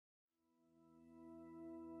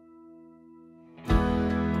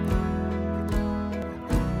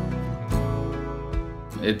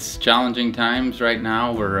It's challenging times right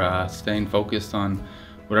now. We're staying focused on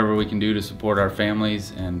whatever we can do to support our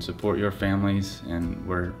families and support your families, and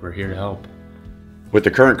we're here to help. With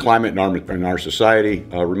the current climate in our society,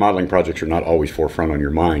 remodeling projects are not always forefront on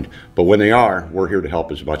your mind, but when they are, we're here to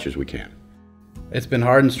help as much as we can. It's been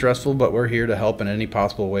hard and stressful, but we're here to help in any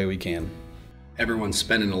possible way we can. Everyone's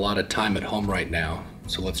spending a lot of time at home right now,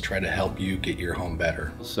 so let's try to help you get your home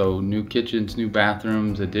better. So new kitchens, new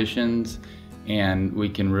bathrooms, additions, and we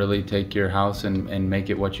can really take your house and make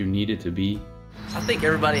it what you need it to be. I think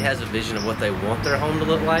everybody has a vision of what they want their home to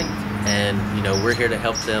look like, and we're here to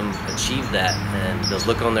help them achieve that. And the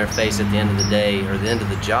look on their face at the end of the day or the end of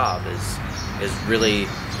the job is really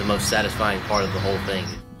the most satisfying part of the whole thing.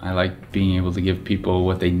 I like being able to give people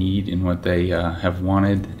what they need and what they have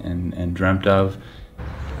wanted and dreamt of.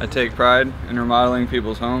 I take pride in remodeling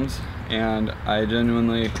people's homes, and I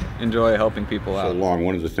genuinely enjoy helping people out.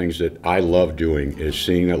 One of the things that I love doing is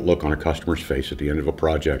seeing that look on a customer's face at the end of a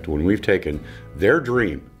project when we've taken their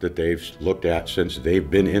dream that they've looked at since they've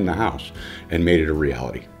been in the house and made it a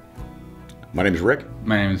reality. My name is Rick.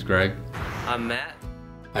 My name is Greg. I'm Matt.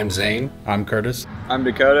 I'm Zane. I'm Curtis. I'm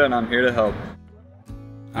Dakota, and I'm here to help.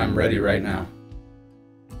 I'm ready right now.